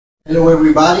Hello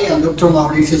everybody, I'm Dr.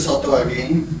 Mauricio Soto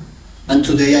again, and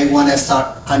today I want to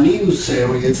start a new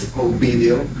series of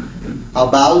video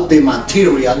about the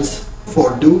materials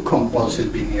for do composite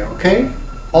veneer, okay?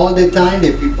 All the time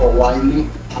the people want me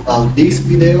about this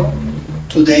video.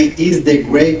 Today is the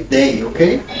great day,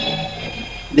 okay?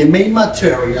 The main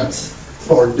materials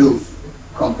for do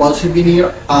composite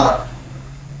veneer are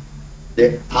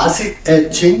the acid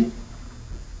etching,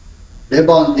 the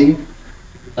bonding,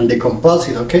 and the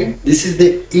composite, okay? This is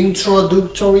the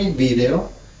introductory video.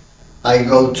 I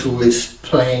go to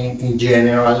explain in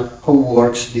general how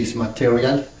works this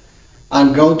material.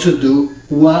 I'm going to do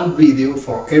one video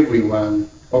for everyone,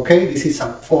 okay? This is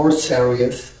a 4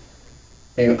 series,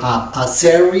 a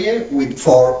series with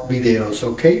 4 videos,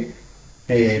 okay?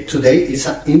 Today is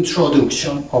an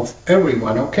introduction of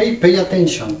everyone, okay? Pay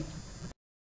attention.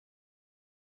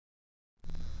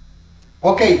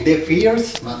 Okay, the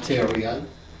first material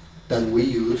that we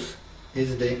use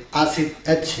is the acid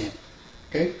etching,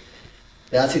 okay?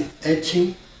 The acid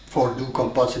etching for do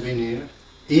composite veneer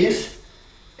is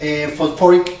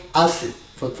phosphoric acid.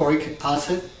 Phosphoric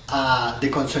acid, the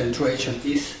concentration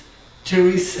is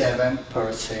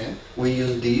 37%. We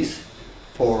use this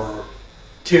for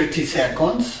 30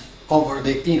 seconds over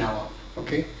the enamel,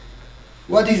 okay?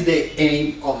 What is the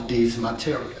aim of this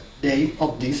material? The aim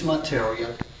of this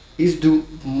material is do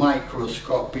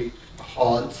microscopic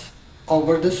holes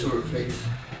over the surface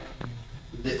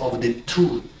of the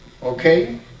tooth,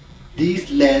 okay? This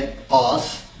let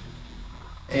us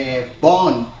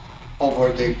bond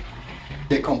over the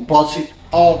composite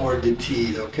over the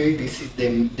teeth, okay? This is the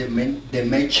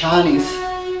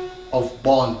mechanism of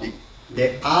bonding.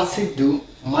 The acid do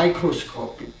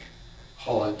microscopic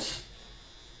holes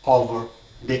over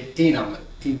the enamel.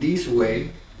 In this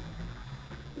way,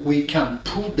 we can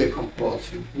put the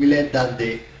composite. We let that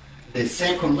the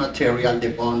second material, the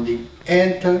bonding,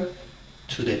 enter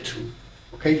to the tube.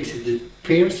 Okay, this is the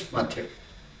first material,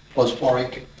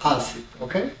 phosphoric acid.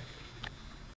 Okay.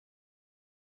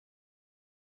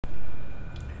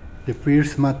 The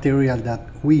first material that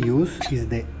we use is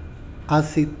the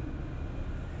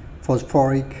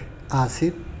phosphoric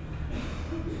acid.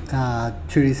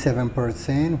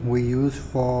 37% we use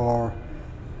for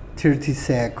 30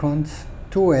 seconds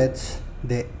to etch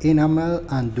the enamel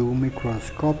and do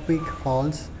microscopic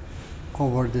holes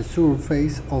over the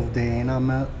surface of the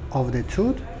enamel of the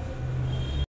tooth.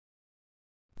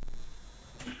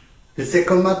 The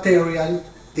second material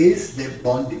is the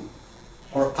bonding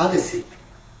or adhesive,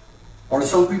 or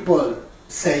some people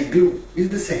say glue. It's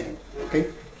the same,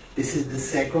 okay? This is the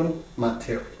second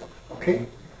material, okay?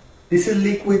 This is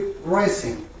liquid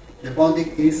resin. The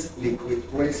bonding is liquid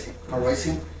resin, a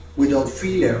resin without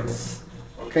fillers.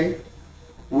 Okay,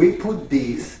 we put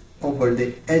this over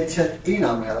the etched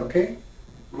enamel, okay?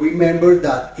 Remember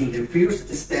that in the first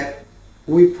step,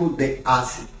 we put the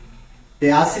acid. The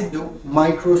acid do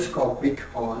microscopic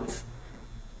holes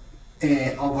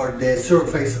over the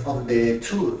surface of the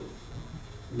tooth.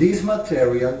 This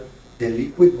material, the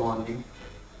liquid bonding,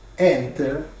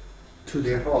 enter to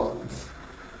the holes.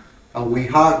 And we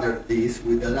harden this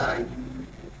with the light.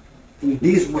 In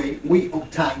this way, we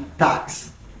obtain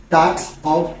tags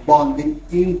of bonding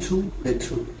into the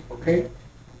tooth, okay?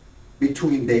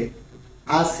 Between the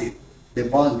acid, the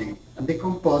bonding, and the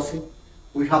composite,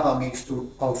 we have a mixture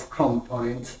of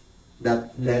components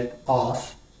that let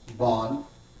us bond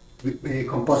with the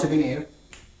composite veneer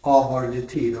over the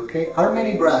teeth, okay? There are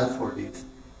many brands for this.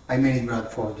 I many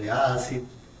brands for the acid,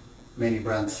 many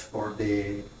brands for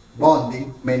the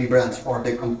bonding, many brands for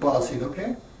the composite,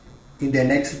 okay? In the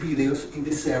next videos in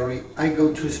this series, I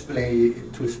go to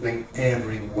explain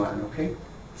everyone, okay?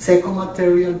 Second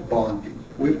material, bonding.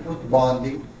 We put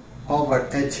bonding over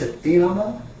etched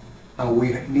enamel, and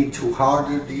we need to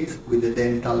harden this with the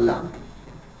dental lamp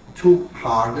to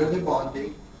harden the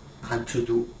bonding and to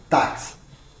do tags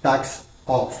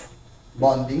of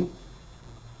bonding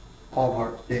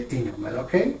over the enamel,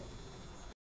 okay?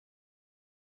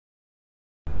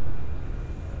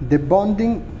 The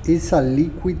bonding is a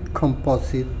liquid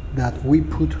composite that we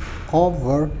put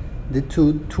over the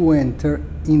tooth to enter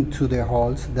into the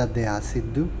holes that the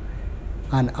acid do.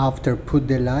 And after put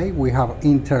the light, we have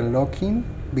interlocking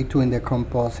between the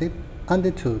composite and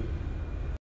the tooth.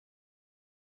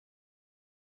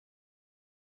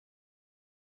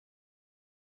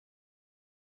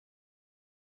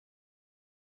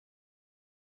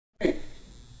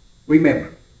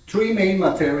 Remember, 3 main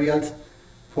materials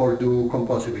for do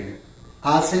composite veneer: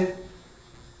 acid,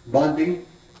 bonding,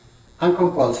 and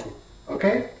composite,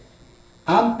 okay?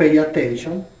 And pay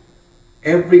attention,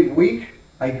 every week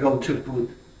I go to put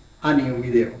a new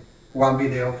video. one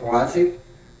video for acid,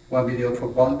 one video for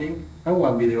bonding, and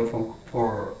one video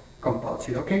for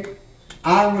composite, okay?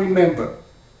 And remember,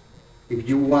 if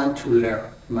you want to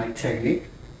learn my technique,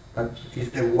 that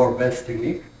is the world best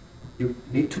technique, you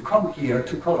need to come here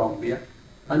to Colombia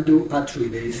and do a 3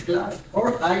 days class,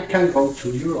 or I can go to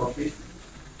your office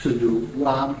to do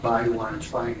one by one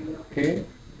training, okay?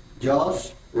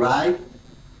 Just write,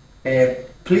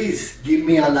 please give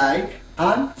me a like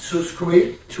and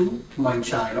subscribe to my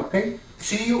channel, okay?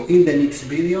 See you in the next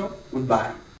video,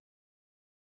 goodbye.